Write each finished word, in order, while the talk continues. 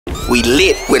We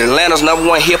lit with Atlanta's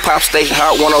 #1 hip-hop station,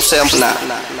 Hot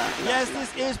 107.9. Yes,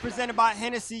 this is presented by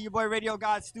Hennessy, your boy Radio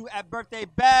God Stu at Birthday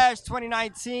Bash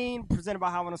 2019, presented by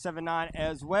Hot 107.9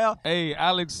 as well. Hey,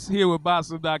 Alex here with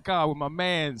Bossip.com with my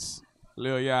mans,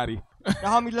 Lil Yachty. The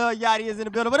homie Lil Yachty is in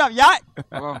the building. What up, Yacht?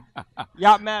 Hello.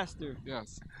 Yacht Master.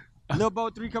 Yes. Lil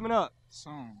Boat 3 coming up.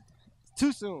 Soon.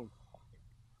 Too soon.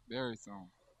 Very soon.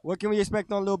 What can we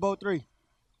expect on Lil Boat 3?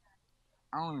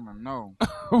 I don't even know.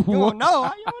 You don't know?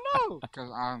 How you don't know? Because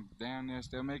I'm damn near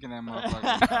still making that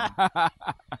motherfucker. I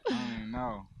don't even know.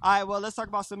 All right, well, let's talk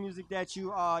about some music that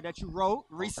you wrote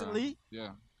recently. Okay.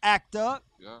 Yeah. Act Up.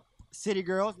 Yeah. City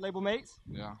Girls, label mates.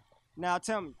 Yeah. Now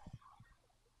tell me,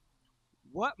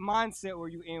 what mindset were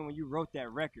you in when you wrote that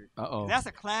record? Uh-oh. That's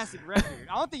a classic record.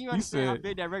 I don't think you understand how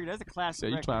big that record is. That's a classic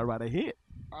record. You trying to write a hit.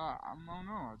 I don't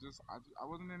know. I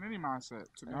wasn't in any mindset,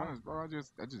 to be honest, bro. I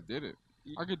just did it.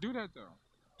 I could do that, though.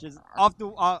 Just off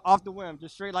the whim,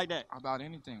 just straight like that. About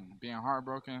anything. Being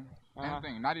heartbroken.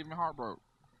 Anything. Not even heartbroken.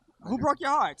 Who broke your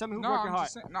heart? Tell me who broke your heart.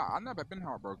 I've never been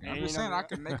heartbroken. I'm just saying I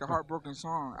could make a heartbroken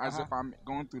song as if I'm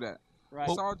going through that. Right.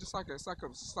 It's all just like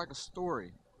a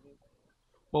story.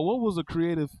 But what was a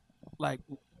creative, like,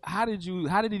 how did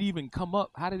it even come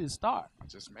up? How did it start? I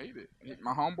just made it.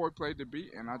 My homeboy played the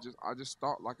beat, and I just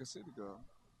thought like a city girl.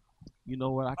 You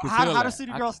know what? I can how feel How that. do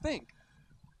city girls think?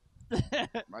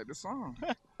 Like the song.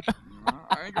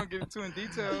 I ain't gonna get into in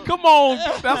detail. Come on,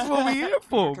 that's what we here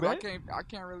for, man. I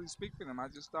can't really speak for them. I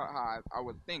just thought how I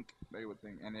would think they would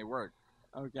think, and it worked.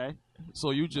 Okay.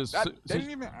 So you just they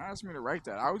didn't even ask me to write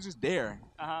that. I was just there,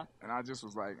 and I just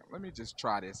was like, let me just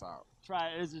try this out. Try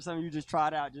it. It's just something you just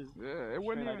tried out. Just yeah, it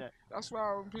wasn't even. Like that. That's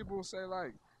why when people say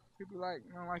like. People like,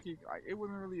 you know, like it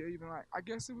wasn't really even like, I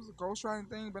guess it was a ghostwriting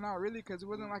thing, but not really because it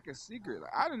wasn't like a secret.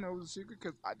 Like, I didn't know it was a secret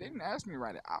because they didn't ask me to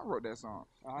write it. I wrote that song.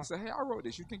 I said, hey, I wrote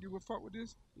this. You think you would fuck with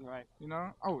this? Right. You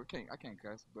know? Oh, I can't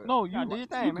cuss. But no, you do your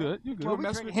thing, man. You good. You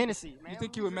mess with Hennessy, man. You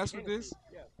think you would mess with this?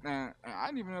 Yeah. And I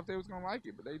didn't even know if they was gonna like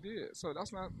it, but they did. So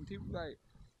that's not people like,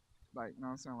 you know what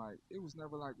I'm saying? Like it was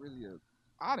never like really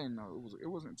I didn't know it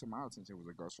wasn't to my attention. It was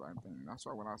a ghostwriting thing. That's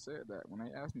why when I said that, when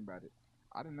they asked me about it.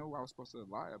 I didn't know I was supposed to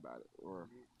lie about it, or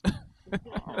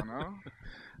I don't know.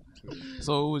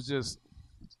 So it was just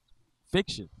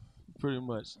fiction, pretty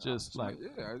much. Just like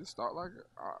I just thought like,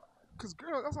 cause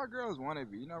girls, that's how girls want to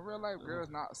be. You know, real life girls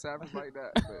not savage like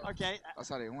that. But okay, that's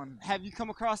how they want. Have you come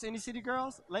across any city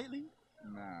girls lately?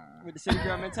 Nah. With the city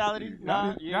girl mentality?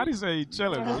 Nah. Yachty say he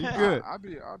chilling, bro. You good? I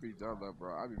be dull up,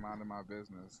 bro. I be minding my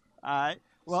business. All right.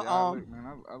 Well, see, I look,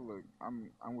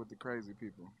 man, I'm with the crazy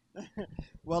people.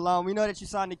 Well, we know that you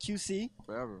signed to QC.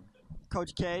 Forever.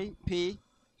 Coach K, P.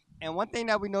 And one thing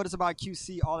that we notice about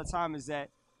QC all the time is that,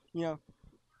 you know,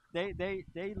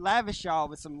 they lavish y'all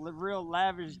with some real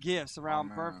lavish gifts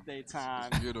around birthday time.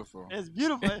 It's beautiful. It's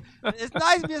beautiful. It's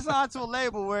nice being signed to a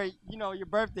label where, you know, your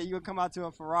birthday, you would come out to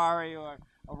a Ferrari or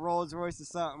a Rolls Royce or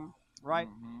something, right?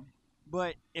 Mm-hmm.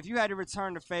 But if you had to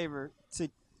return the favor to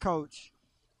Coach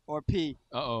or P,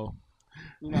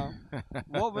 you know,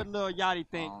 what would Lil Yachty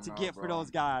think to get for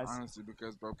those guys? Honestly,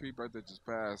 because, bro, P birthday just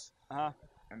passed.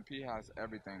 And P has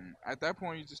everything. At that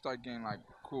point, you just start getting, like,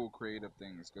 cool creative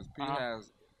things. Because P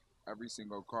has every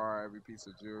single car, every piece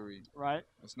of jewelry. Right.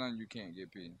 It's nothing you can't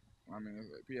get P. I mean,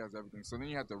 P has everything. So then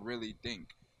you have to really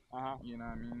think. You know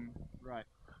what I mean? Right.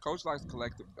 Coach likes to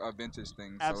collect Absolutely. vintage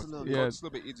things. So it's a little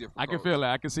bit easier for I can feel that.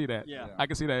 I can see that. Yeah. I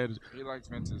can see that. He likes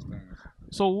vintage things.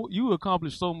 So you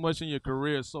accomplished so much in your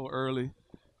career so early.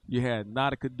 You had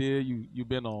Nautica deal. You've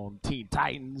been on Teen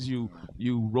Titans. You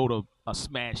wrote a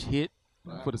smash hit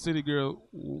for the City Girl.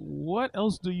 What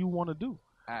else do you want to do?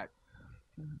 Act.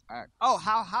 Oh,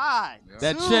 how high? Yeah.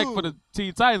 That check for the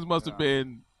Teen Titans must have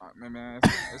been. Man,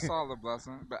 it's all a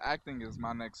blessing. But acting is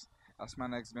my next. That's my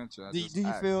next venture.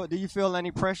 Do you feel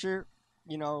any pressure?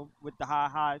 You know, with the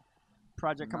high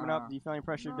project coming up, do you feel any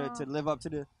pressure to live up to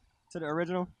the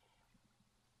original?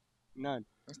 None.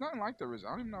 It's nothing like the original.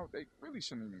 I don't even know. They really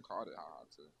shouldn't even call it how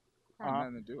to. It had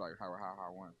nothing to do like how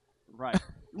one. Right.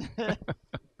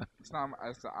 It's not.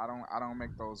 I don't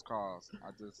make those calls.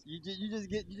 I just. You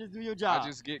just do your job. I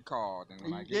just get called, and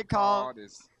when I get called,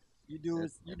 it's you do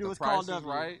what's called of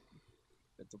you. Right.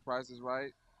 If the price is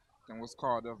right, then what's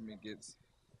called of me gets.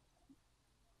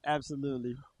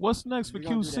 Absolutely. What's next for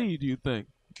QC? Do you think?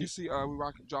 QC,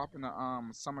 we dropping a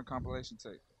summer compilation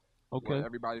tape. Okay. With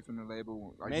everybody from the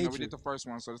label. Like, you know, we did the first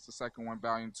one, so this is the second one,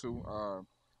 Volume 2.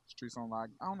 Streets on Lock.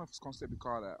 I don't know if it's gonna still be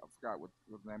called that. I forgot what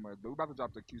the name of it. But we're about to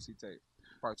drop the QC tape,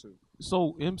 Part 2.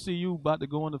 So MCU about to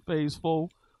go into Phase 4.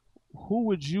 Who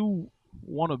would you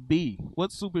want to be?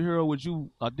 What superhero would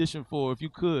you audition for if you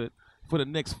could for the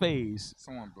next phase?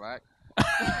 Someone black.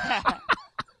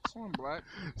 someone black.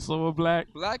 Someone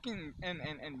black. Black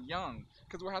and young,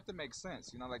 because we have to make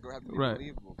sense, you know, like we have to be Right.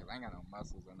 believable, because I ain't got no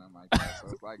muscles or nothing like that. So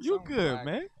it's like You something good, black.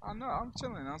 man. I know, I'm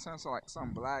chilling. You know what I'm saying? So like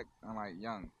something black and like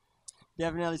young.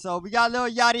 Definitely. So we got Lil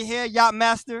Yachty here, Yacht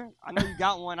Master. I know you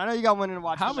got one. I know you got one in the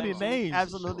watch. How many names?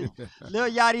 Absolutely. Lil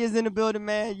Yachty is in the building,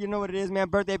 man. You know what it is, man.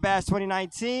 Birthday Bash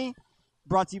 2019.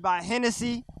 Brought to you by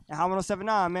Hennessy and Hot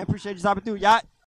 107.9, man. Appreciate you stopping through, Yacht.